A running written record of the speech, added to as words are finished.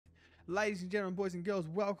Ladies and gentlemen, boys and girls,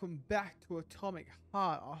 welcome back to Atomic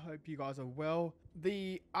Heart. I hope you guys are well.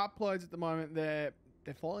 The uploads at the moment, they're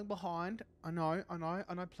falling behind. I know.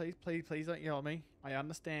 Please don't yell at me. I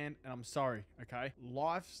understand, and I'm sorry, okay?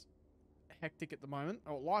 Life's hectic at the moment.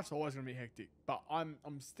 Oh, life's always gonna be hectic, but I'm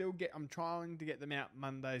trying to get them out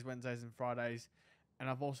Mondays, Wednesdays, and Fridays. And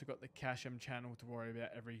I've also got the Casham channel to worry about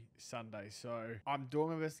every Sunday. So I'm doing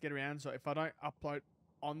my best to get around. So if I don't upload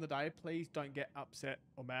on the day, please don't get upset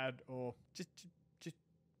or mad, or just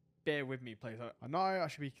bear with me, please. I know I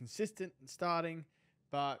should be consistent and starting,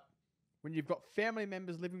 but when you've got family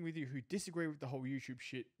members living with you who disagree with the whole YouTube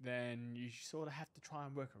shit, then you sort of have to try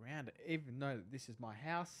and work around it, even though that this is my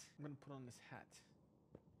house. I'm going to put on this hat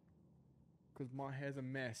because my hair's a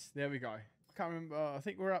mess. There we go. I can't remember. I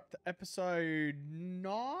think we're up to episode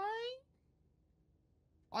 9,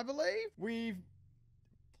 I believe. We've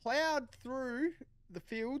plowed through the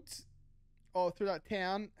fields or through that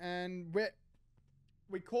town, and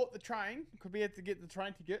we caught the train because we had to get the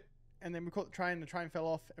train ticket, and then we caught the train fell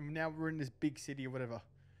off, and now we're in this big city or whatever.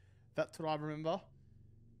 That's what I remember.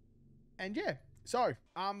 And yeah, so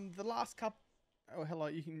the last couple, oh hello,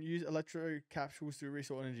 you can use electro capsules to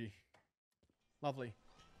restore energy. Lovely.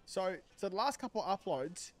 So the last couple of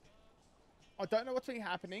uploads, I don't know what's been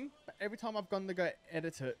happening, but every time I've gone to go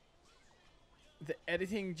edit it, the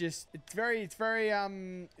editing just, it's very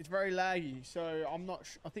laggy. So I'm not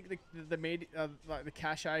I think the media, like the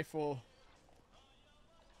cache for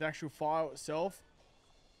the actual file itself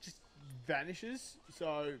just vanishes.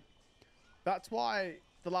 So that's why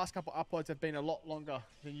the last couple of uploads have been a lot longer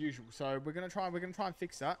than usual. So we're gonna try and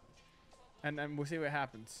fix that, and we'll see what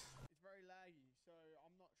happens. It's very laggy. So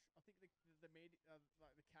I'm not I think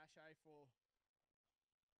the media, like the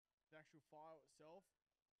cache for the actual file itself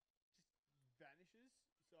just vanishes.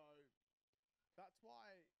 So that's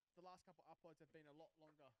why the last couple of uploads have been a lot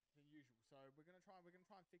longer than usual. So we're gonna try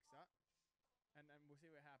and fix that, and we'll see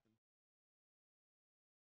what happens.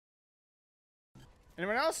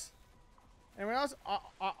 Anyone else? Anyone else?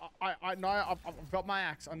 I know I've got my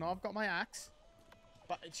axe. I know I've got my axe,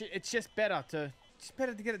 but it's just better to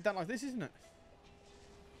get it done like this, isn't it?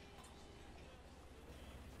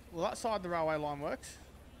 Well, that side of the railway line works.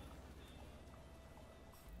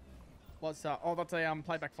 What's that? Oh, that's a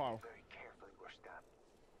playback file. Very carefully, Rustam.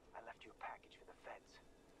 I left you a package for the feds.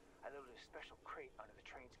 I loaded a special crate onto the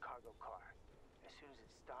train's cargo car. As soon as it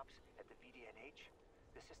stops at the VDNH,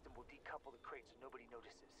 the system will decouple the crate so nobody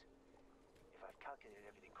notices. If I've calculated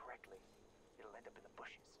everything correctly, it'll end up in the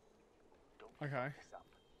bushes. Don't fuck this up.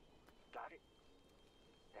 Got it?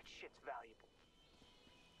 That shit's valuable.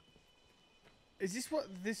 Is this what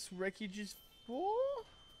this wreckage is for?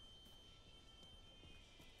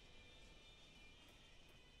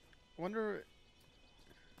 I wonder.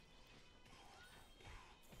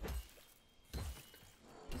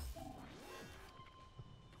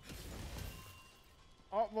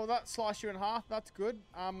 Oh, well, that sliced you in half. That's good.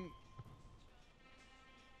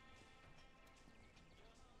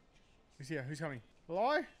 Who's here? Who's coming?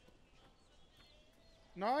 Hello?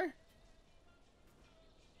 No?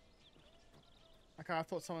 Okay, I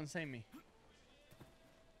thought someone seen me.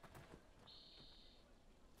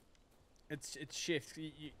 It's shift.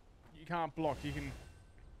 You can't block. You can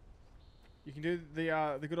do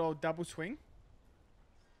the good old double swing.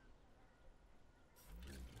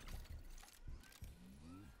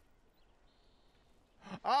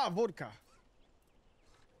 Ah, vodka.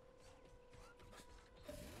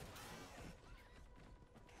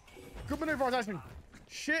 Good maneuverization.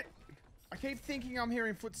 Shit. I keep thinking I'm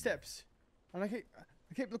hearing footsteps, and I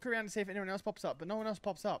keep looking around to see if anyone else pops up, but no one else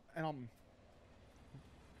pops up, and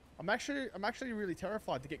I'm actually really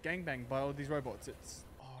terrified to get gangbanged by all these robots. It's,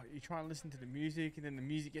 oh, you try and listen to the music, and then the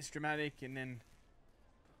music gets dramatic, and then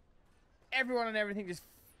everyone and everything just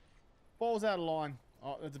falls out of line.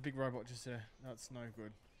 Oh, there's a big robot just there. That's no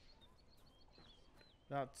good.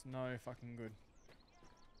 That's no fucking good.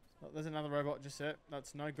 Oh, there's another robot just there.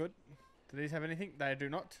 That's no good. Do these have anything? They do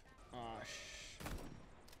not. Ah,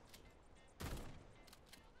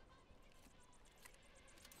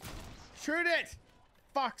 shoot it!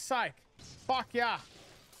 Fuck's sake. Fuck yeah.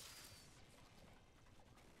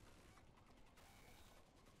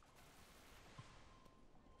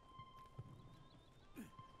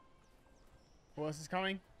 Who else is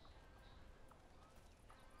coming?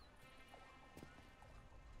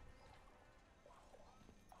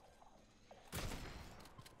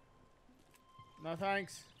 No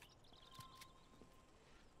thanks.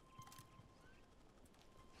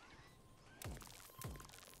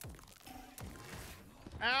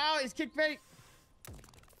 Ow, he's kicked me.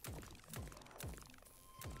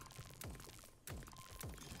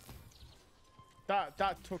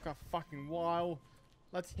 That took a fucking while.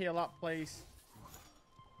 Let's heal up, please.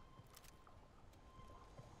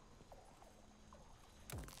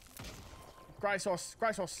 Grey sauce.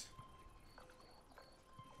 Grey sauce.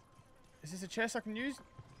 Is this a chest I can use?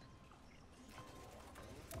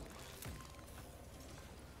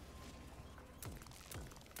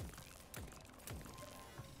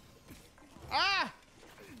 Ah!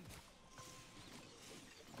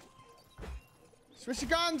 Switch your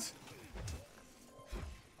guns!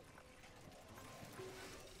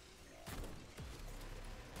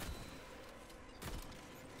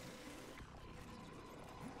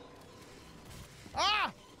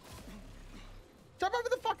 Ah! Jump over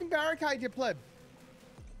the fucking barricade, you pleb!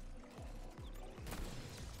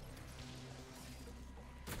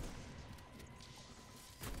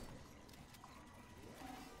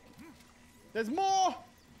 There's more!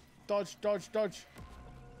 Dodge, dodge, dodge.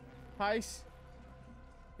 Pace.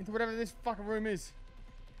 Into whatever this fucking room is.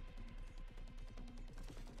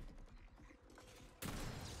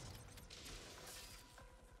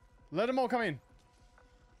 Let them all come in.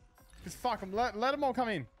 Just fuck them. Let them all come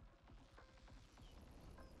in.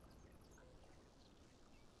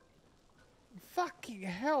 Fucking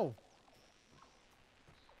hell.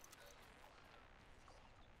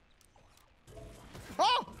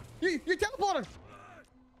 Oh! You teleported!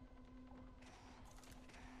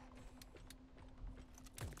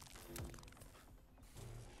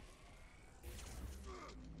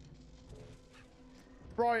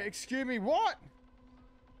 Bro, excuse me, what?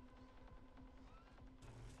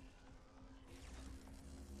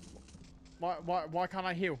 Why can't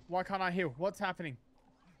I heal? Why can't I heal? What's happening?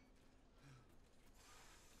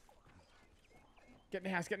 Get in the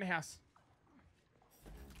house, get in the house.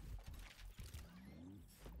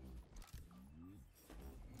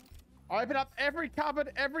 I open up every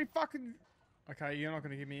cupboard, every fucking... Okay, you're not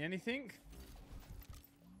going to give me anything.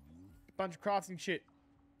 Bunch of crafting shit.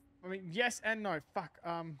 I mean, yes and no. Fuck,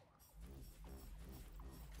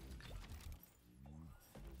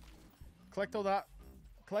 collect all that.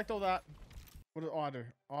 Collect all that. What do I do?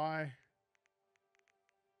 I...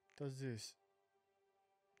 Does this.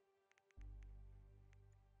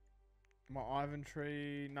 My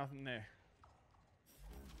inventory, nothing there.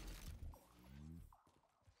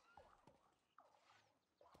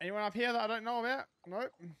 Anyone up here that I don't know about?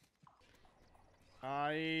 Nope.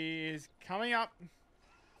 He's coming up.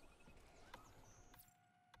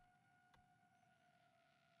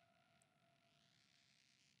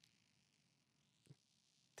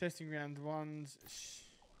 Testing round ones.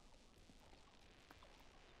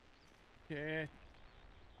 Yeah.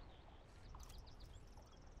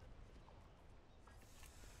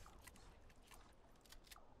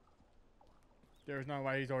 There is no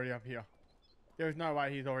way he's already up here. There's no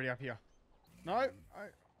way he's already up here. No,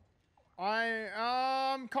 I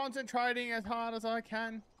am concentrating as hard as I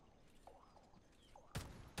can.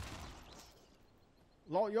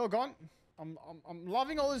 Lol, you're gone. I'm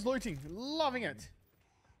loving all this looting. Loving it.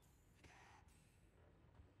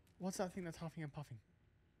 What's that thing that's huffing and puffing?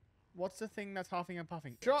 What's the thing that's huffing and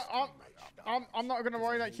puffing? Sure, I'm not gonna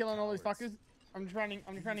worry about killing all these fuckers. I'm just running.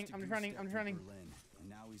 I'm just running. I'm just running. I'm just running.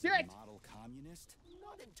 Do it! Communist?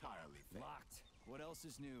 Not entirely locked. What else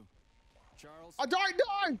is new? Charles? I don't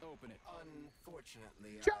know! Open it.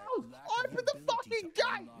 Unfortunately, Charles, open the fucking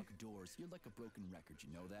gate! Unlock doors. You're like a broken record, you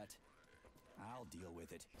know that? I'll deal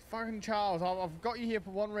with it. Fucking Charles, I've got you here for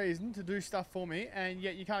one reason, to do stuff for me, and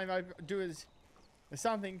yet you can't even do as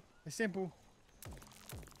something as simple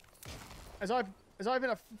as open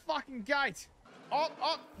a fucking gate.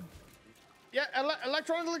 Oh. Yeah,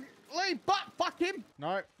 electronically, but fuck him.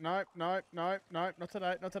 No, not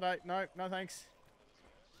today, no thanks.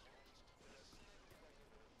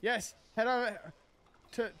 Yes, head over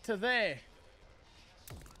to there.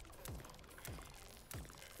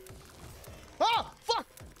 Oh, fuck!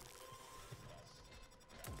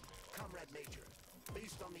 Comrade Major,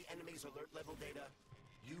 based on the enemy's alert level data,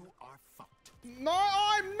 you are fucked. No,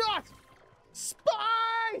 I'm not!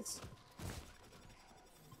 Spies!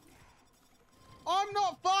 I'm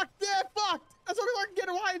not fucked, they're fucked! As long as I can get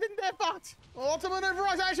away, then they're fucked! Lots of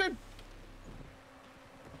maneuverization!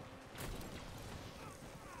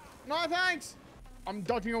 No thanks! I'm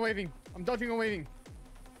dodging and weaving. I'm dodging and weaving.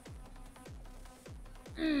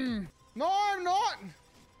 No, I'm not!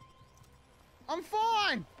 I'm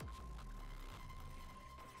fine!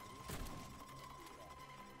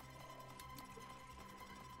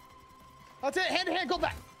 That's it, hand to hand, go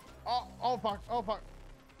back! Oh fuck, oh fuck.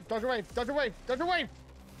 Dodge away, dodge away, dodge away!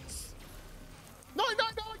 No,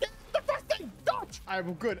 again! The first thing! Dodge! I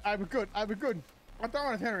was good. I don't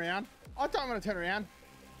want to turn around.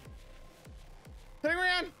 Turning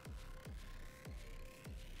around.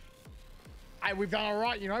 Hey, we've done all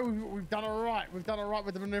right, you know. We've done all right. We've done all right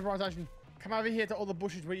with the maneuverization. Come over here to all the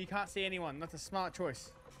bushes where you can't see anyone. That's a smart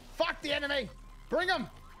choice. Fuck the enemy. Bring them.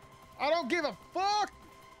 I don't give a fuck.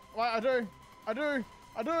 Wait, I do. I do.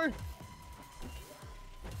 I do.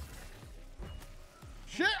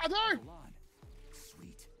 Shit, I do.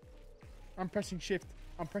 Sweet. I'm pressing shift.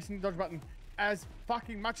 I'm pressing the dodge button as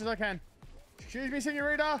fucking much as I can. Excuse me,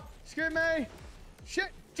 senorita. Excuse me. Shit,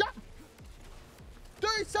 jump. Do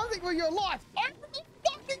something with your life. Open the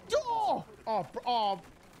fucking door. Oh.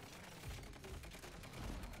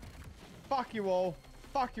 Fuck you all.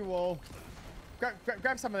 Fuck you all.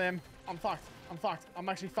 Grab some of them. I'm fucked. I'm fucked. I'm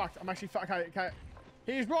actually fucked. I'm actually fucked. Okay.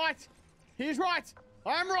 He's right. He's right.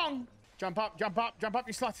 I'm wrong. Jump up, jump up, jump up,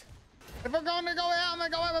 you slut. If I'm going to go out, I'm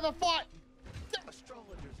going to go out with a fight.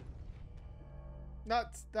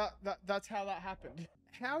 That's how that happened.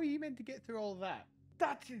 How are you meant to get through all that?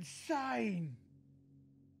 That's insane.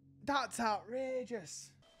 That's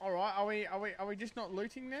outrageous. All right, are we just not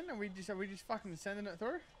looting then? Are we just fucking sending it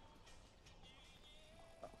through?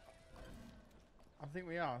 I think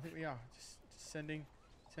we are. Just sending.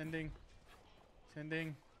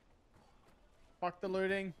 Fuck the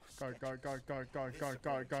looting.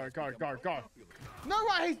 Go. No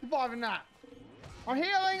way he's surviving that. I'm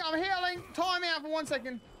healing. Time out for 1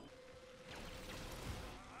 second.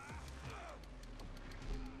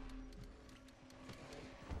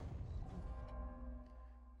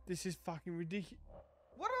 This is fucking ridiculous.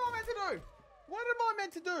 What am I meant to do? What am I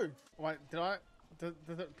meant to do? Wait, did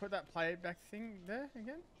it put that playback thing there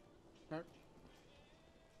again? No.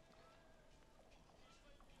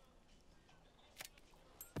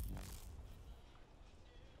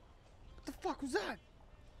 What the fuck was that?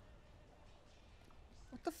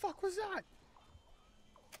 What the fuck was that?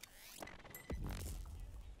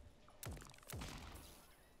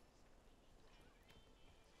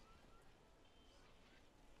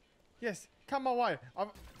 Yes, come my way.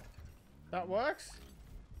 That works.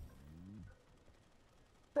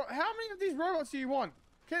 Bro, how many of these robots do you want?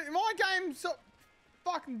 Can my game stop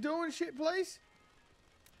fucking doing shit, please?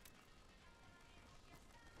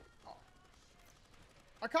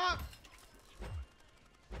 I can't.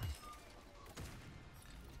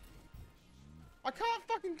 I can't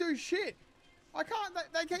fucking do shit. I can't.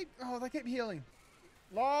 They keep healing.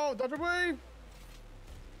 Low, dodge a weave.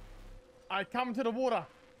 I come to the water.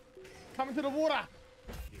 Coming to the water.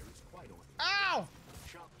 Here it's quite ordinary. Ow!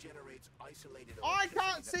 Shock generates isolated I can't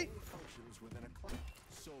electricity see. that only functions within a cloud.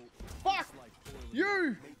 So, Fuck it's like boiling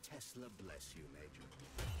you. May Tesla bless you, Major.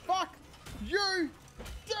 Fuck you.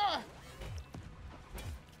 Duh.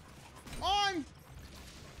 I'm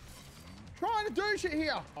trying to do shit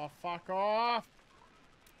here. Oh, fuck off.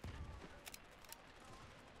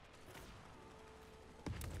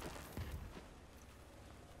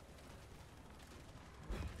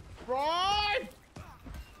 Right!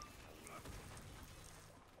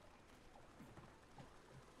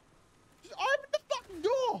 Just open the fucking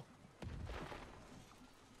door!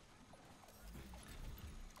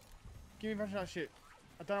 Give me a bunch of that shit.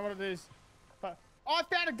 I don't know what it is, but I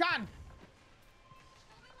found a gun!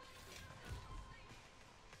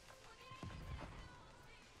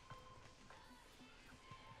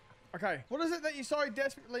 Okay, what is it that you so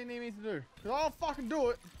desperately need me to do? Because I'll fucking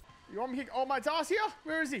do it. You want me to kick all my ass here?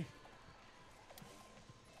 Where is he?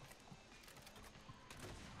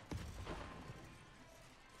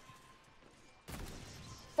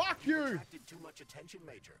 Fuck you! Attracted too much attention,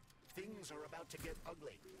 Major. Things are about to get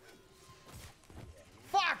ugly.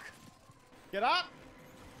 Fuck! Get up!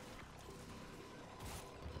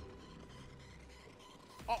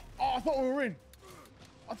 Oh, I thought we were in.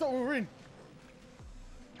 I thought we were in.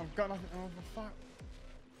 I've got nothing. Oh, for fuck.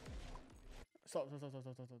 Stop.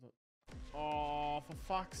 Oh, for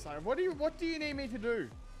fuck's sake. What do you need me to do?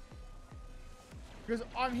 Because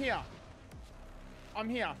I'm here. I'm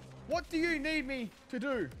here. What do you need me to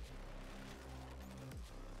do?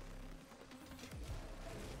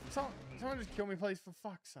 Someone just kill me, please, for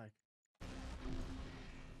fuck's sake.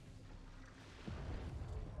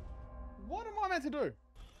 What am I meant to do?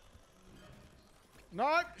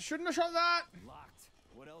 Nope, shouldn't have shot that. locked.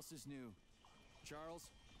 What else is new?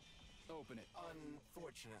 Charles, open it.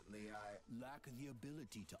 Unfortunately, Lack the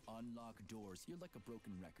ability to unlock doors. You're like a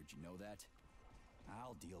broken record, you know that?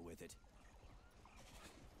 I'll deal with it.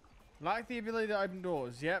 Like the ability to open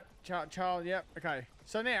doors. Yep. Child. Yep. Okay.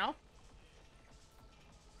 So now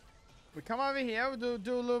we come over here. We'll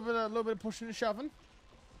do a little bit of pushing and shoving.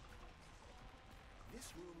 this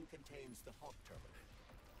room contains the Hawk terminal,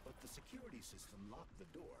 but the security system locked the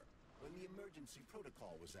door when the emergency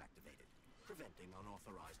protocol was activated, preventing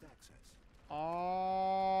unauthorized access.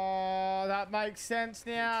 Oh, that makes sense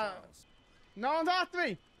now. Charles, No one's after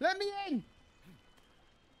me. Let me in.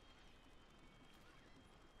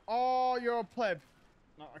 Oh, you're a pleb.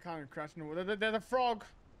 No, I can't even crash in the water. There's a frog.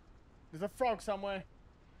 There's a frog somewhere.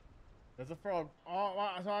 There's a frog. Oh,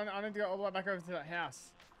 right, so I need to go all the way back over to that house.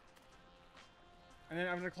 And then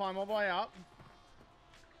I'm going to climb all the way up.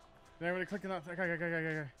 Then I'm going to click on that.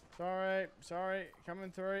 Okay. Sorry.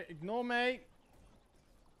 Coming through. Ignore me.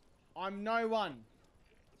 I'm no one.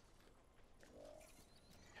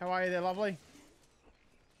 How are you there, lovely?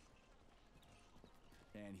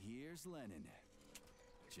 And here's Lenin.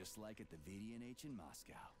 Just like at the VDNH in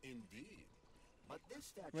Moscow. indeed. But this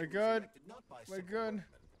statue We're was good. erected not by We're simple good. workmen,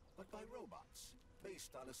 but by robots,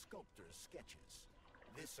 based on a sculptor's sketches.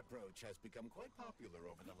 This approach has become quite popular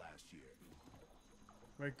over the last year.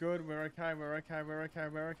 We're good. We're okay. We're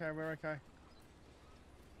okay.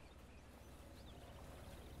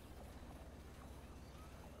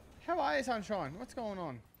 How are you, Sunshine? What's going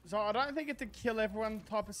on? So I don't think it's a kill everyone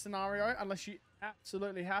type of scenario unless you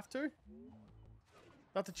absolutely have to.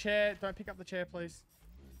 Not the chair. Don't pick up the chair, please.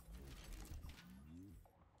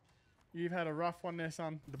 You've had a rough one there,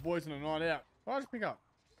 son. The boys on a night out. What did I just pick up?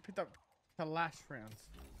 I picked up Kalash rounds.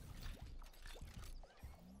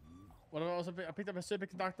 What did I also pick? I picked up a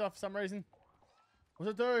superconductor for some reason.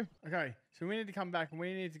 What's it do? Okay, so we need to come back and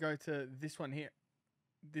we need to go to this one here.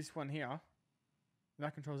 This one here.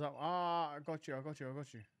 That controls up. Ah, I got you.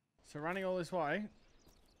 So running all this way.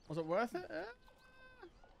 Was it worth it?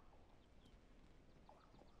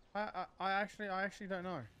 I actually don't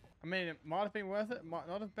know. I mean, it might have been worth it. Might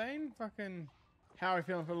not have been. Fucking. How are we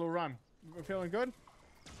feeling for a little run? We're feeling good.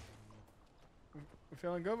 We're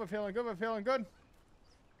feeling good.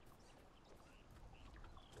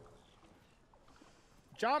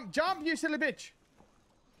 Jump, you silly bitch.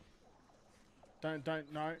 Don't,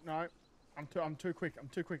 no. I'm too quick.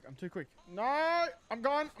 No, I'm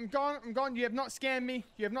gone. You have not scanned me.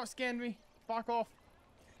 Fuck off.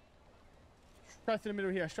 Straight to the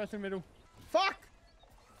middle here. Fuck!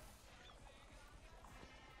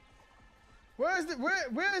 Where's the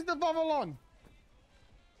Vavalon?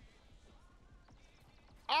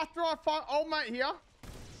 After I fight old mate here.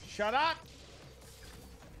 Shut up.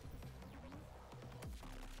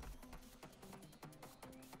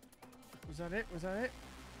 Was that it?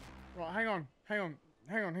 Right, hang on.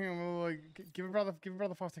 Wait. Give a brother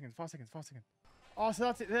 5 seconds. Oh, so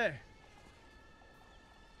that's it there.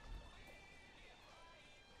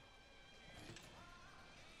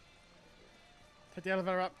 Take the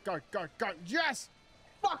elevator up. Go. Yes!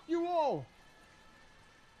 Fuck you all!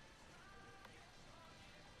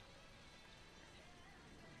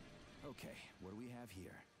 Okay, what do we have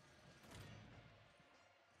here?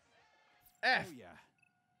 F. Oh yeah,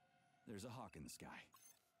 there's a hawk in the sky.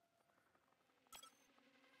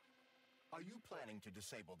 Are you planning to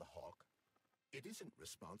disable the Hawk? It isn't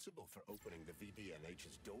responsible for opening the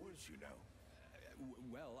VDNH's doors, you know.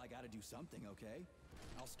 Well, I gotta do something, okay?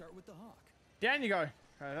 I'll start with the hawk. Down you go.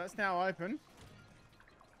 Okay, that's now open.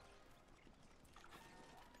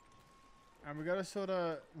 And we gotta sort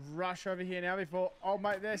of rush over here now before old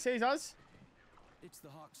mate there sees us. It's the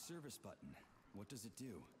hawk's service button. What does it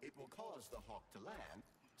do? It will cause the Hawk to land,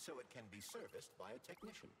 so it can be serviced by a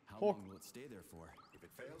technician. How Hawk. long will it stay there for? If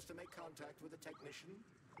it fails to make contact with a technician,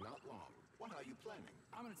 not long. What are you planning?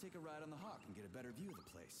 I'm gonna take a ride on the hawk and get a better view of the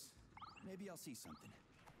place. Maybe I'll see something.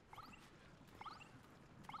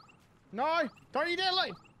 No! Don't you dare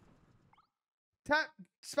leave! Tap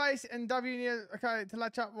space and W near. Okay, to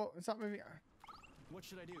latch up. What? Stop moving. What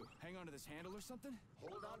should I do? Hang on to this handle or something?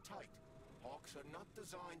 Hold on tight. Hawks are not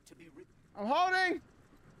designed to be I'm holding!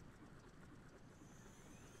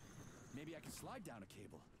 Maybe I can slide down a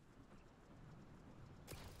cable.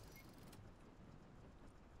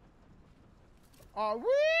 Oh,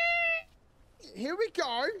 wee! Here we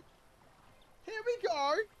go.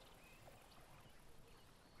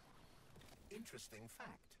 Interesting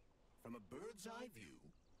fact. From a bird's eye view,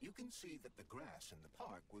 you can see that the grass in the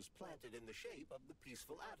park was planted in the shape of the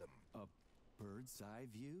peaceful atom. A bird's eye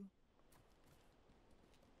view?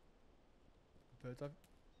 Bird's eye.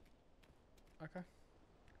 Okay.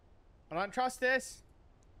 I don't trust this.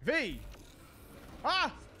 V.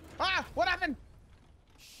 Ah! What happened?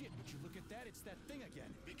 Shit, would you look at that? It's that thing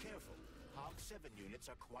again. Be careful. Hawk 7 units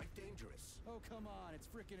are quite dangerous. Oh, come on. It's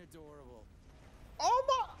freaking adorable. Oh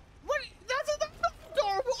my! What? That's not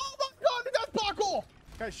adorable! Oh my god! That's parkour!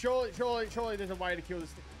 Okay, surely there's a way to kill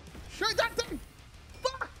this thing. Shoot that thing!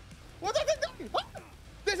 Fuck! What's that thing doing? Ah!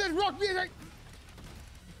 This is rock music!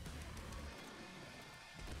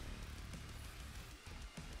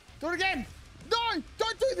 Do it again!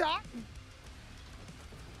 do that!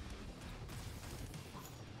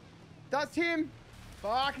 That's him.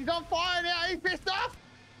 Fuck, he's on fire now. He's pissed off.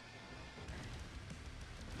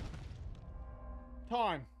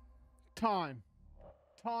 Time. Time.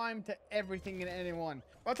 Time to everything and anyone.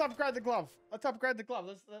 Let's upgrade the glove. Let's upgrade the glove.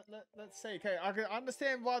 Let's see. Okay, I can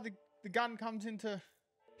understand why the gun comes into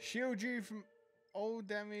shield you from all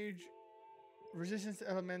damage, resistance to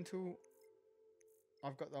elemental.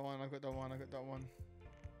 I've got that one. I've got that one. I've got that one.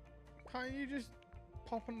 Can't you just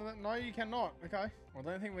pop into that? No, you cannot. Okay. Well,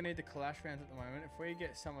 I don't think we need the clash rounds at the moment. If we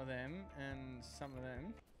get some of them and some of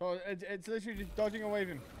them. Oh, it's literally just dodging and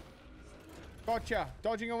weaving. Gotcha.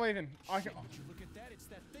 Dodging and weaving. I can. Would you look at that? It's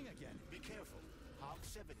that thing again. Be careful. HOG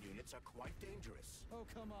 7 units are quite dangerous. Oh,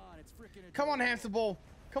 come on. It's freaking. Come on, hamster ball.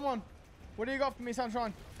 Come on. What do you got for me,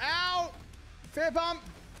 sunshine? Ow! Fair bump.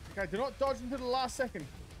 Okay, do not dodge until the last second.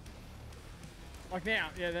 Like now.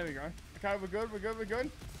 Yeah, there we go. Okay, we're good. We're good. We're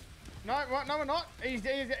good. No, what? No, we're not. He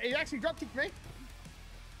actually drop kicked me.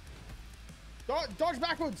 Dodge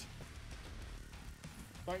backwards.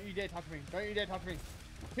 Don't you dare touch me. Don't you dare touch me.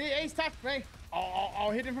 He's touched me.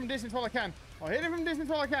 I'll hit him from distance while I can. I'll hit him from distance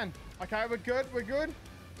while I can. Okay, we're good. We're good.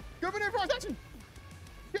 Good maneuver, action.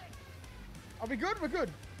 Yeah. Are we good? We're good.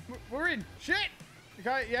 We're in. Shit.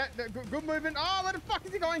 Okay, yeah. Good movement. Oh, where the fuck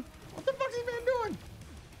is he going? What the fuck is this man doing?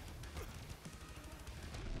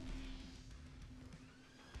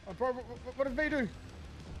 Oh, bro, what does V do?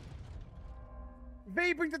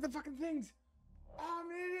 V brings up the fucking things. Oh, I'm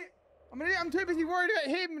an idiot. I'm an idiot. I'm too busy worried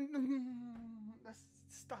about him. That's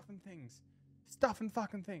stuffing things. Stuffing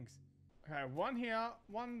fucking things. Okay, one here,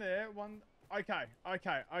 one there, one. Okay,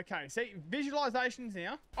 okay, okay. See, visualizations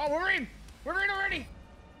now. Oh, we're in. We're in already.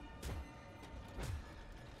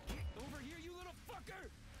 Over here, you little fucker.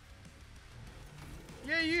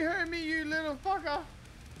 Yeah, you heard me, you little fucker.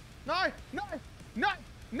 No, no, no,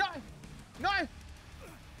 no, no,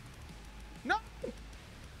 no.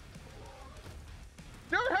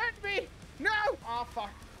 Don't hurt me. No. Oh,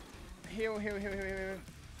 fuck. Heal, heal, heal, heal, heal.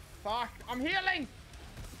 Fuck, I'm healing.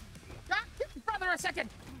 Ah, give me brother a second.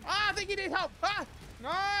 Ah, I think you need help. Ah,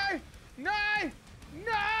 no, no,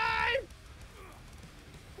 no.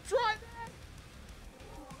 Try that.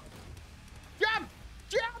 Jump,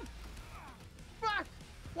 jump. Fuck.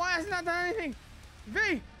 Why hasn't that done anything?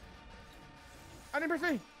 V. I didn't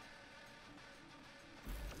press V.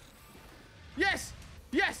 Yes,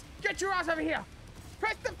 yes. Get your ass over here.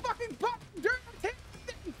 Press the fucking button. Do the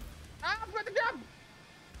thing. Ah, I'm about to jump.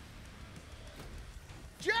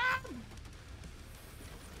 Jump!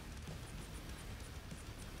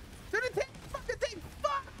 To the thing! Fuck the thing!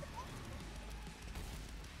 Fuck!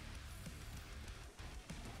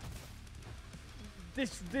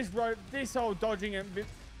 This whole dodging and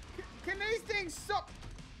can these things stop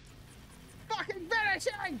fucking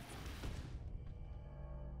vanishing?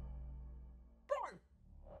 Bro!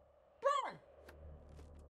 Bro!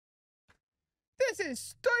 This is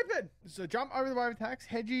stupid! So jump over the wave attacks,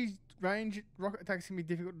 hedges, range rocket attacks can be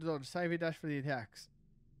difficult to dodge. Save your dash for the attacks.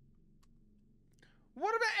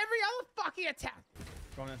 What about every other fucking attack?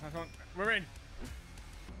 Go on then, come on. We're in.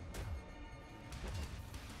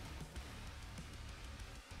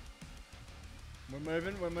 We're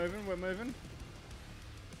moving, we're moving, we're moving.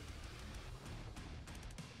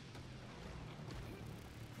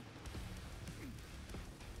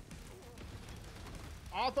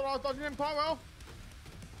 I thought I was dodging him quite well.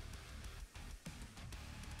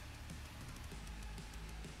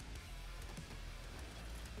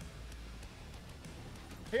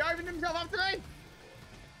 He opened himself up to me!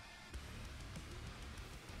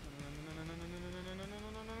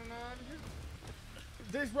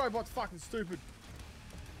 This robot's fucking stupid.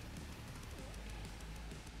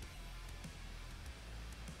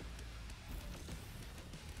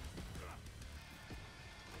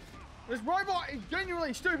 This robot is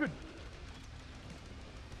genuinely stupid.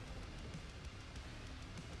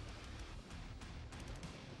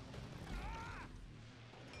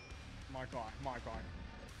 My guy, my guy.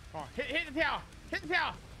 Oh, hit the tower! Hit the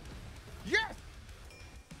tower! Yes!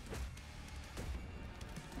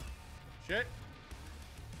 Shit.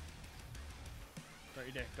 Don't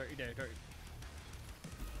you dare, don't you dare, don't you.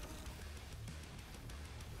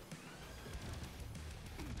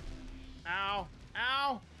 Ow!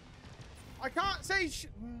 Ow! I can't see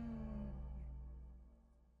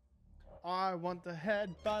I want the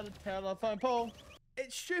head by the telephone pole.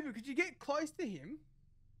 It's stupid because you get close to him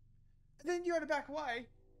and then you gotta back away.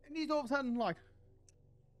 And he's all of a sudden like,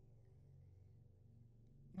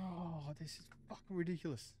 oh, this is fucking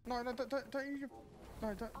ridiculous. No, no, don't use your,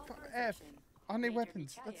 no, don't, F. I need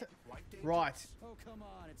weapons. That's it. Right. Oh, come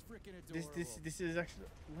on, it's freaking adorable. This is actually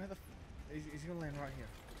where the he's gonna land right here.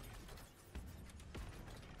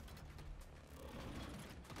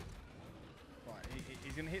 Right,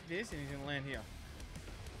 he's gonna hit this and he's gonna land here.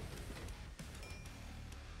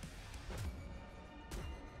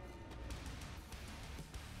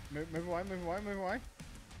 Move away, move away, move away.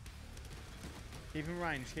 Keep him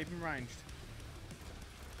ranged, keep him ranged.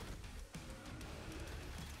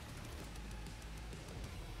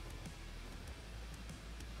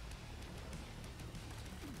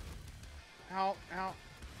 Ow, ow.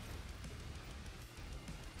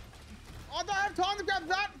 I don't have time to grab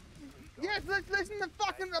that! Yes, let's listen to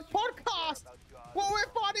fucking a podcast while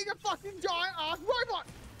we're fighting a fucking giant ass robot!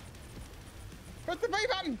 Press the B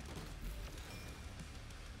button!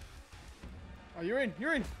 Oh, you're in,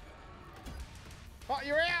 you're in! Oh,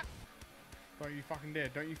 you're out! Don't you fucking dare,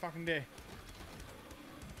 don't you fucking dare.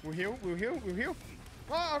 We'll heal, we'll heal, we'll heal.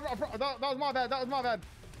 Oh, that was my bad, that was my bad.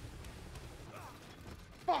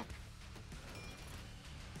 Fuck!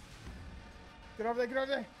 Get over there, get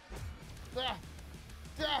over there.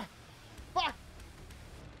 Fuck!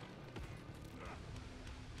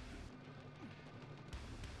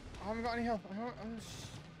 I haven't got any health.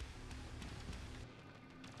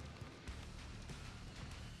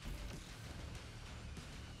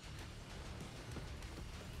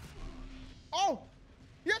 Oh!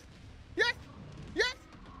 Yes! Yes! Yes!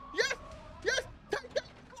 Yes! Yes! Take that!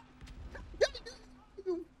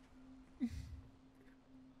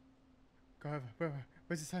 Go over. Where?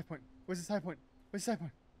 Where's the side point? Where's the side point? Where's the side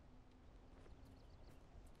point?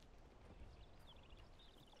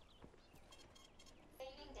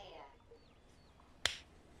 Saving data.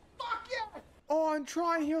 Fuck yeah! Oh, and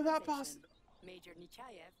try and heal that bastard. Major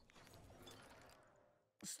Nichayev.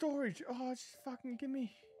 Storage. Oh, just fucking give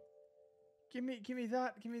me that. Give me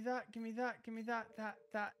that. Give me that. Give me that.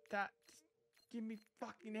 That. Give me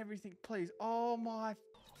fucking everything, please. Oh my.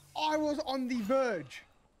 I was on the verge.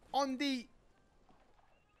 On the.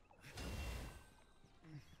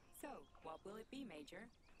 So, what will it be, Major?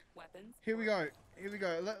 Weapons? Here we go. Here we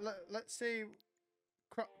go. Let's see.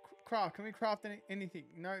 Craft. Can we craft anything?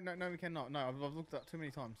 No, we cannot. No, I've looked at that too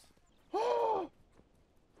many times.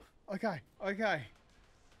 Okay.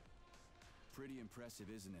 Pretty impressive,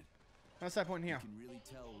 isn't it? That's that point here. You can really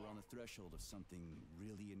tell we're on the threshold of something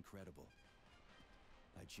really incredible.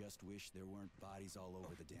 I just wish there weren't bodies all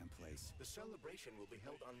over the damn place. The celebration will be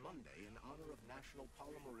held on Monday in honor of National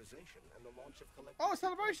Polymerization and the launch of collective... Oh,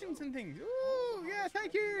 celebrations and things. Ooh, yeah,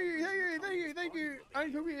 thank you.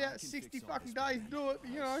 Only took me about 60 fucking days to do it,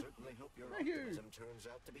 but, you know. Certainly hope your Thank you. optimism turns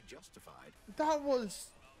out to be justified. That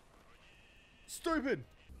was stupid.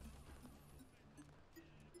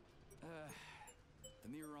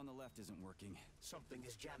 The mirror on the left isn't working. Something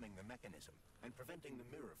is jamming the mechanism and preventing the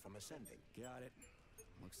mirror from ascending. Got it.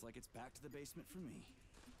 Looks like it's back to the basement for me.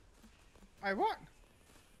 Hey, what?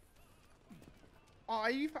 Oh,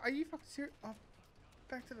 are you fucking serious? Oh,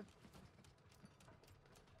 back to the...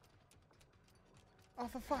 Oh,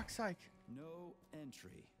 for fuck's sake. No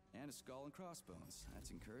entry. And a skull and crossbones.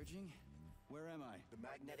 That's encouraging. Where am I? The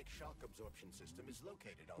magnetic shock absorption system is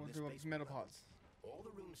located on Going this through basement metal level. parts. All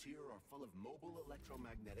the rooms here are full of mobile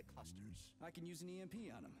electromagnetic clusters. I can use an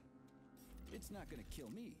EMP on him. It's not gonna kill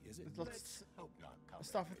me, is it? Let's Hope not.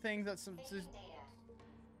 stuff for things that's some. Saving data.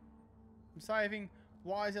 I'm saving.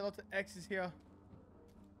 Why is there lots of X's here?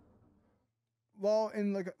 While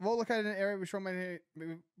located in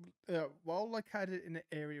an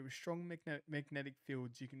area with strong magnetic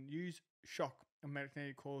fields, you can use shock and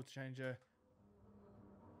magnetic core to change a.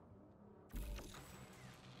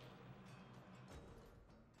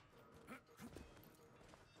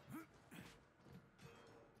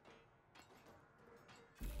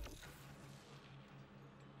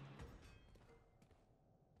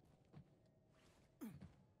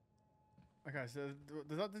 Okay, so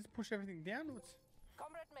does that just push everything down? What's...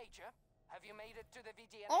 Comrade Major, have you made it to the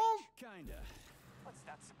VDNH? Oh! Kinda. What's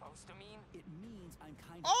that supposed to mean? It means I'm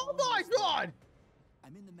kinda. Oh my almost there. god!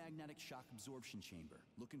 I'm in the magnetic shock absorption chamber,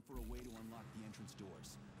 looking for a way to unlock the entrance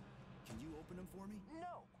doors. Can you open them for me?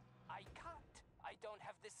 No, I can't. I don't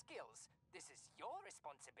have the skills. This is your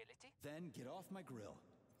responsibility. Then get off my grill.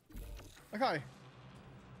 Okay.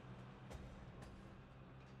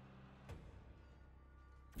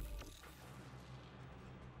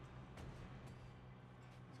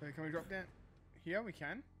 So can we drop down? Here we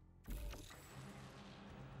can.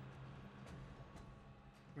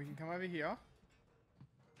 We can come over here.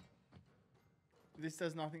 This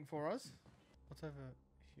does nothing for us. What's over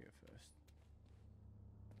here first?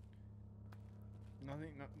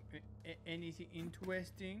 Nothing. Not anything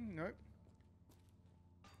interesting. Nope.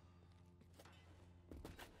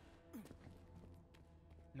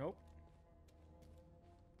 Nope.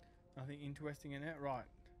 Nothing interesting in it. Right.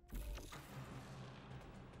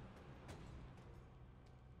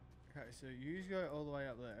 Okay, so you go all the way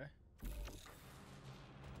up there.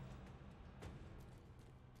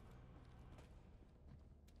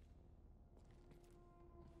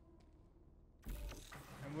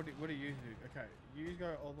 And what do you do? Okay, you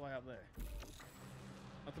go all the way up there.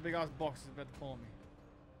 That's the big ass box is about to pull me.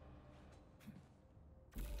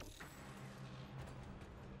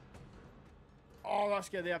 Oh, that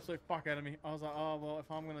scared the absolute fuck out of me. I was like, oh, well,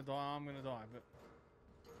 if I'm going to die, I'm going to die. But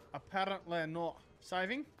apparently not.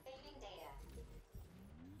 Saving? Saving data.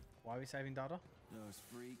 Why are we saving data? Those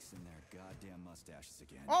freaks and their goddamn mustaches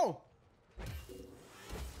again. Oh!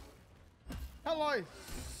 Hello!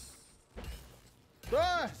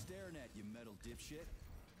 Sir! Staring at you, metal dipshit.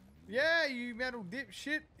 Yeah, you metal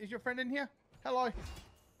dipshit. Is your friend in here? Hello.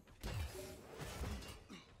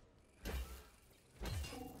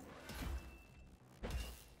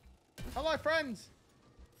 Hello, friends.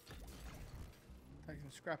 Take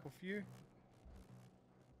some scrap off you.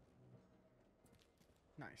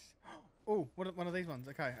 Nice. Oh, one of these ones.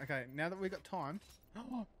 Okay, okay. Now that we've got time.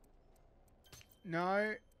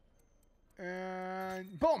 No.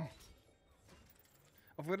 And boom.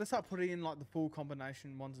 I've got to start putting in like the full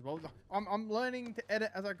combination ones as well. I'm learning to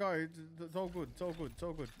edit as I go. It's all good. It's all good. It's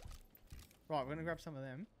all good. Right, we're gonna grab some of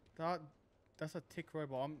them. That's a tick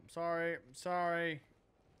robot. I'm sorry. I'm sorry.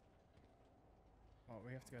 Oh,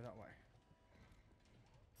 we have to go that way.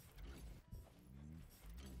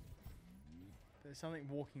 There's something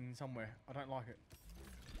walking somewhere. I don't like it.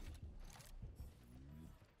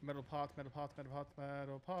 Metal parts, metal parts, metal parts,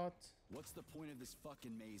 metal parts. What's the point of this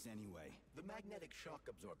fucking maze anyway? The magnetic shock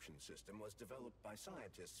absorption system was developed by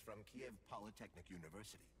scientists from Kiev Polytechnic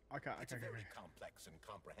University. Okay, It's a okay, very okay. complex and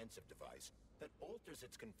comprehensive device that alters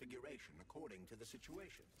its configuration according to the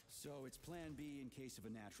situation, So it's plan B in case of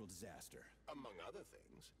a natural disaster. among other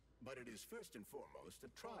things. But it is first and foremost a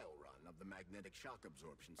trial run of the magnetic shock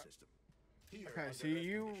absorption system. Here, Okay, under so Earth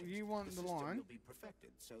you conditions, want the system line. will be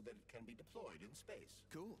perfected so that it can be deployed in space.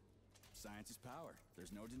 Cool. Science is power.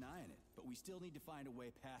 There's no denying it. But we still need to find a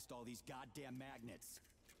way past all these goddamn magnets.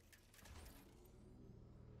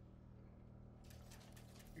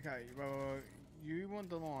 Okay, well, you want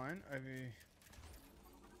the line over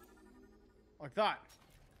like that.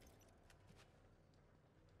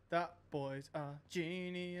 That boy's a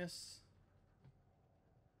genius.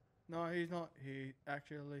 No, he's not. He's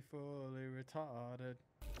actually fully retarded.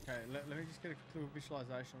 Okay, let me just get a little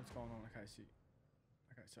visualization of what's going on. Okay,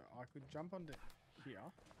 so I could jump onto here.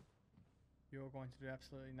 You're going to do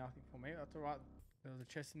absolutely nothing for me. That's alright. There was a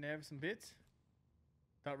chest in there with some bits.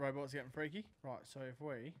 That robot's getting freaky. Right, so if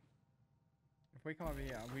we come over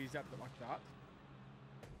here and we zap it like that.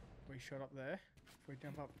 We shot up there. If we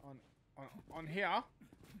jump up on here.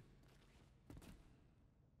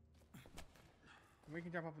 We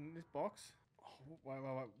can jump up in this box. Oh, wait.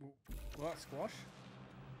 Will that squash?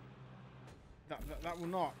 That will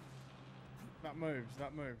not. That moves.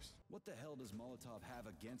 What the hell does Molotov have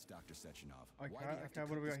against Dr. Sechenov? Okay, Why do you have to okay,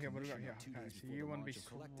 what do we put got this here? commission Okay, out 2 days so before you the want to be launch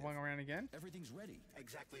of Collective? swung around again? Everything's ready.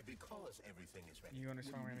 Exactly because everything is ready. You want to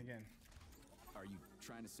swing around again? Are you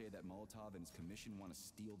trying to say that Molotov and his commission want to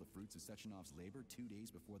steal the fruits of Sechenov's labor 2 days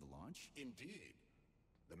before the launch? Indeed.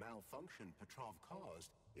 The malfunction Petrov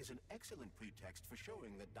caused is an excellent pretext for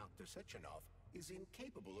showing that Dr. Sechenov is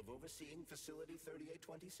incapable of overseeing Facility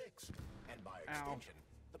 3826, and by extension,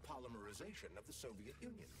 the polymerization of the Soviet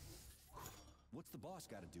Union. What's the boss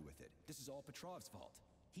got to do with it? This is all Petrov's fault.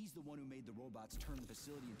 He's the one who made the robots turn the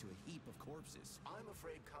facility into a heap of corpses. I'm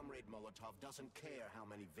afraid Comrade Molotov doesn't care how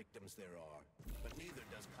many victims there are, but neither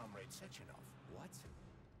does Comrade Sechenov. What?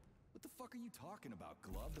 What the fuck are you talking about,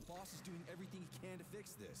 Glove? The boss is doing everything he can to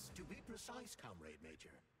fix this. To be precise, Comrade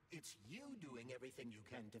Major, it's you doing everything you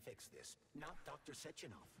can to fix this, not Dr.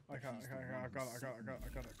 Sechenov. Okay, I got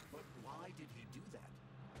it. But why did he do that?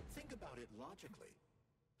 Think about it logically.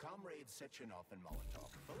 Comrades Sechenov and Molotov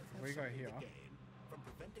both have We go something here. to gain from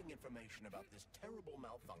preventing information about this terrible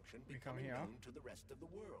malfunction We come becoming here. known to the rest of the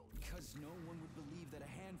world. Because no one would believe that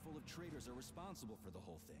a handful of traitors are responsible for the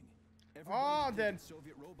whole thing. Oh, Everybody then. thinks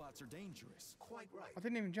Soviet robots are dangerous. Quite right. I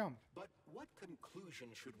didn't even jump. But what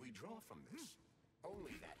conclusion should we draw from this?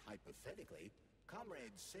 Only that hypothetically,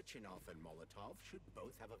 Comrades Sechenov and Molotov should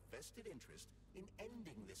both have a vested interest in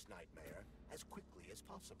ending this nightmare as quickly as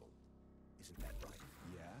possible. Isn't that right?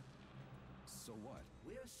 Yeah? So what?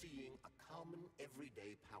 We're seeing a common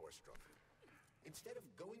everyday power struggle. Instead of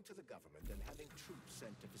going to the government and having troops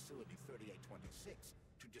sent to Facility 3826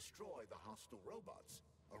 to destroy the hostile robots,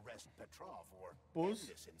 arrest Petrov, or Buzz? end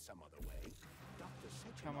this in some other way, Dr.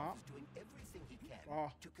 Come Sechenov up. is doing everything he can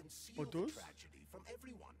Oh, to conceal the does? tragedy from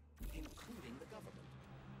everyone, including the government.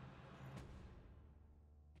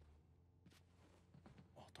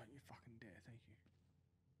 Oh, don't you fucking dare! Thank you.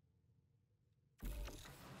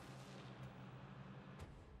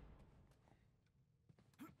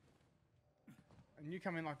 And you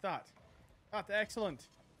come in like that. That's excellent.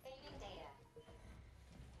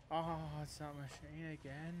 Oh, it's that machine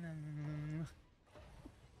again.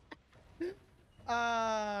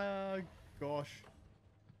 Gosh.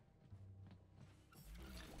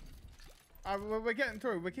 We're getting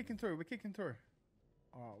through. We're kicking through. We're kicking through.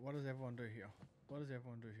 Alright, what does everyone do here? What does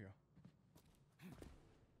everyone do here?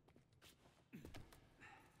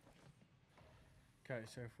 Okay,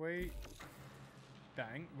 so if we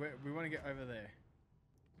bang, we want to get over there.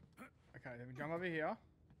 Okay, then we jump over here.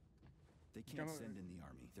 They can't send in the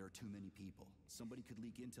army. There are too many people. Somebody could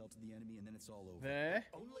leak intel to the enemy and then it's all over. There.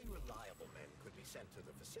 Only reliable men could be sent to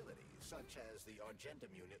the facility, such as the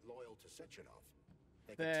Argentum unit loyal to Sechenov.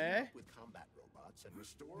 They could team up with combat robots and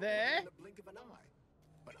restore order in the blink of an eye.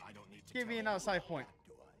 But I don't need to give tell me another you save point. that,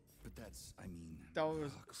 do I? But that's, I mean... That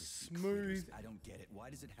was smooth. I don't get it. Why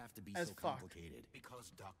does it have to be as so fuck. complicated?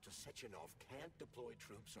 Because Dr. Sechenov can't deploy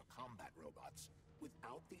troops or combat robots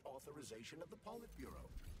without the authorization of the Politburo.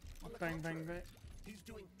 On the Bang, bang, contrary, bang. he's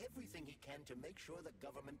doing everything he can to make sure the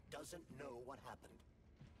government doesn't know what happened.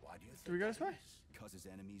 Why do you think Do we go that this way? is? Because his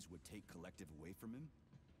enemies would take Collective away from him?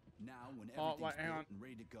 Now, when Oh, everything's wait, hang built on. and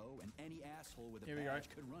ready to go, and any asshole with a Here we go.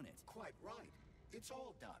 badge could run it. Quite right. It's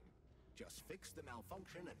all done. Just fix the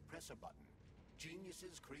malfunction and press a button.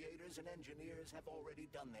 Geniuses, creators, and engineers have already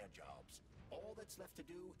done their jobs. All that's left to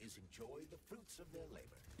do is enjoy the fruits of their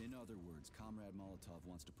labor. In other words, Comrade Molotov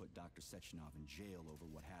wants to put Dr. Sechenov in jail over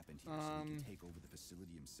what happened here so he can take over the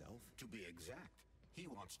facility himself? To be exact, he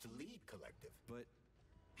wants to lead Collective. But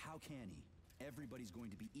how can he? Everybody's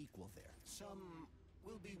going to be equal there. Some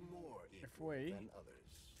will be more equal than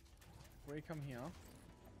others. If we come here,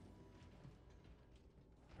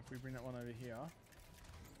 if we bring that one over here,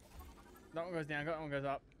 that one goes down, that one goes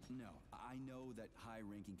up. No, I know that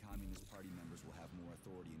high-ranking Communist Party members will have more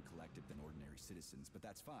authority in Collective than ordinary citizens, but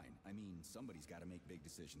that's fine. I mean, somebody's got to make big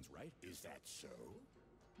decisions, right? Is that so?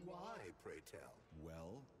 Why, pray tell?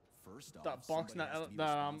 Well, first off, That box, somebody has to be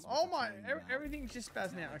that responsible oh for my, carrying them out. everything's just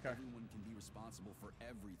spazzing It's out. not like Okay. Everyone can be responsible for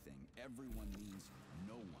everything. Everyone means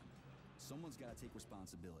no one. Someone's got to take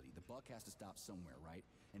responsibility. The buck has to stop somewhere, right?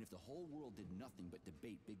 And if the whole world did nothing but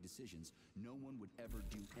debate big decisions, no one would ever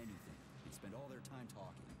do anything. They'd spend all their time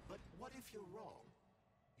talking. But what if you're wrong?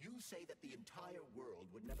 You say that the entire world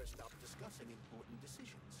would never stop discussing important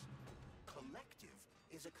decisions. Collective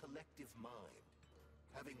is a collective mind.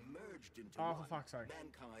 Having merged into Oh, one, for fuck's sake.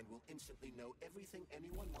 mankind will instantly know everything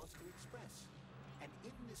anyone wants to express. And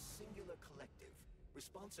in this singular collective,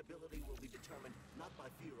 responsibility will be determined not by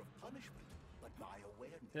fear of punishment, but by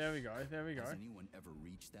awareness. There we go. There we go. Has anyone ever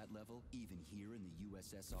reached that level? Even here in the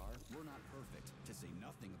USSR? We're not perfect, to say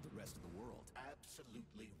nothing of the rest of the world.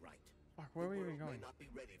 Absolutely right. Fuck, where are we The even world going? may not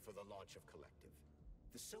be ready for the launch of Collective.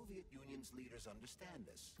 The Soviet Union's leaders understand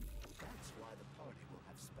this. That's why the party will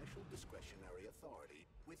have special discretionary authority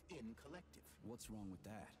within Collective. What's wrong with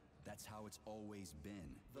that? That's how it's always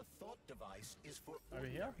been. The thought device is for Over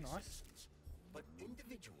here? ordinary Nice. citizens. But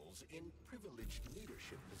individuals in privileged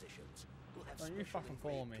leadership positions will have Don't you special fucking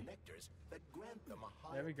follow engraved me. connectors that grant them a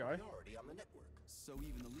There higher we go. priority on the network. So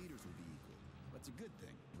even the leaders will be equal. That's a good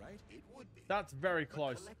thing, right? It would be. That's very But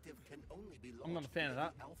close. Collective can only be I'm not a launched fan of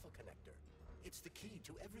via that. the Alpha connector. It's the key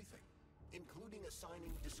to everything, including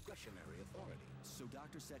assigning discretionary authority. So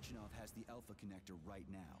Dr. Sechenov has the Alpha connector right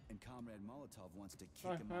now, and Comrade Molotov wants to kick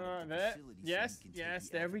Oh, him out of the there. facility Yes, so he can yes,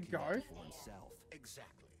 take the there Alpha we go. connector for himself.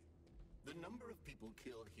 Exactly. The number of people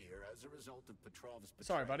killed here as a result of Petrov's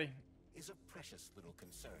Sorry, betrayal buddy. is a precious little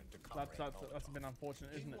concern to Comrade That's a bit Molotov.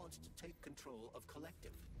 unfortunate, isn't He it? wants to take control of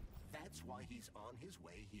Collective. That's why he's on his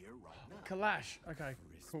way here right now. Kalash. Okay,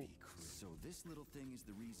 cool. So this little thing is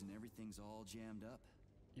the reason everything's all jammed up?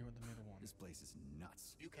 You want the middle one? This place is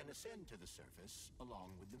nuts. You can ascend to the surface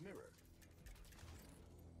along with the mirror.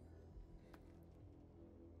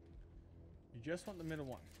 You just want the middle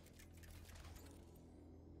one.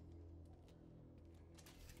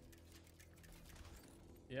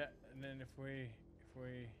 Yeah, and then if we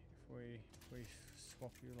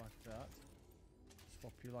swap you like that,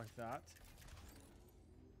 swap you like that.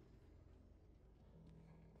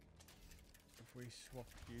 If we swap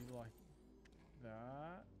you like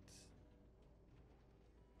that.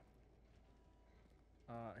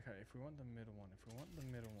 Okay, if we want the middle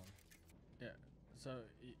one, yeah. So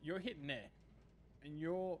you're hitting there, and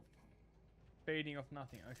you're feeding off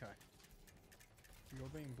nothing. Okay. You're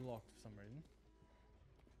being blocked for some reason.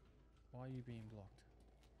 Why are you being blocked?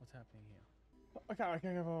 What's happening here? Okay.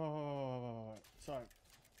 Wait. So,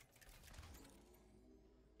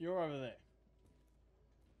 you're over there.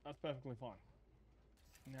 That's perfectly fine.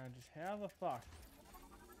 Now, just how the fuck?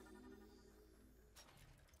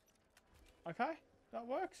 Okay, that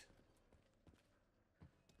works.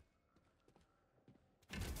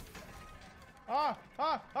 What'd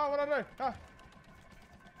I do?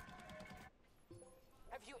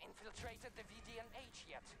 Have you infiltrated the VDNH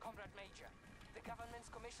yet, Comrade Major? The government's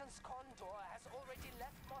commission's condor has already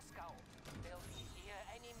left Moscow. They'll be here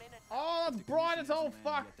any minute. Oh, that's bright as all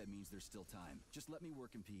fuck. That means there's still time. Just let me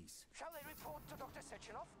work in peace. Shall I report to Dr.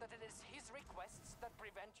 Sechenov that it is his requests that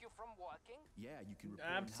prevent you from working? Yeah, you can report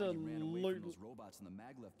on how you ran away from those robots on the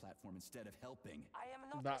maglev platform instead of helping. I am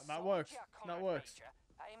not That a works. soldier, That Comrade works. Major.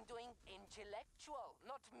 I am doing intellectual,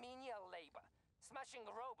 not menial labor. Smashing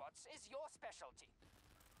robots is your specialty.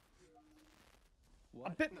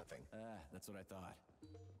 What? Nothing. That's what I thought.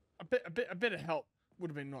 A bit of help would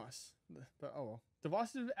have been nice, but oh well.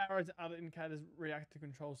 Devices with arrows and other indicators react to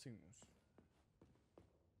control signals.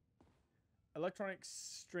 Electronic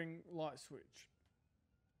string light switch.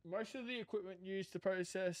 Most of the equipment used to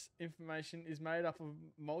process information is made up of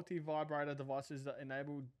multi-vibrator devices that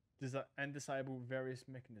enable and disable various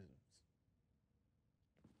mechanisms.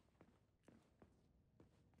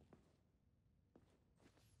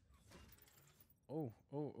 Oh,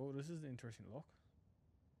 this is an interesting lock.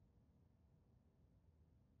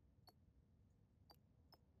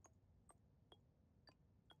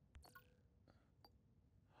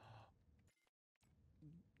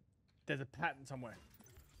 There's a pattern somewhere.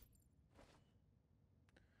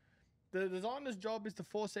 The designer's job is to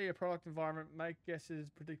foresee a product environment, make guesses,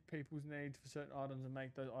 predict people's needs for certain items, and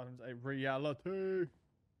make those items a reality.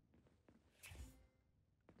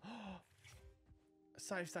 A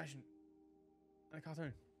save station. And a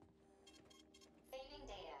cartoon. Saving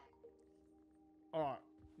data. Alright,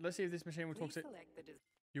 let's see if this machine will talk Please select the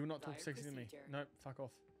You will not talk desired sexy to me. procedure. Nope, fuck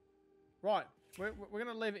off. Right, we're going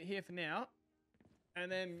to leave it here for now.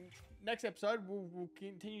 And then next episode, we'll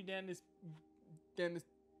continue down this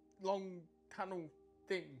long tunnel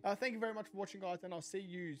thing. Thank you very much for watching, guys, and I'll see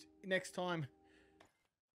you next time.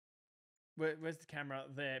 Where's the camera?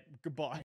 There. Goodbye.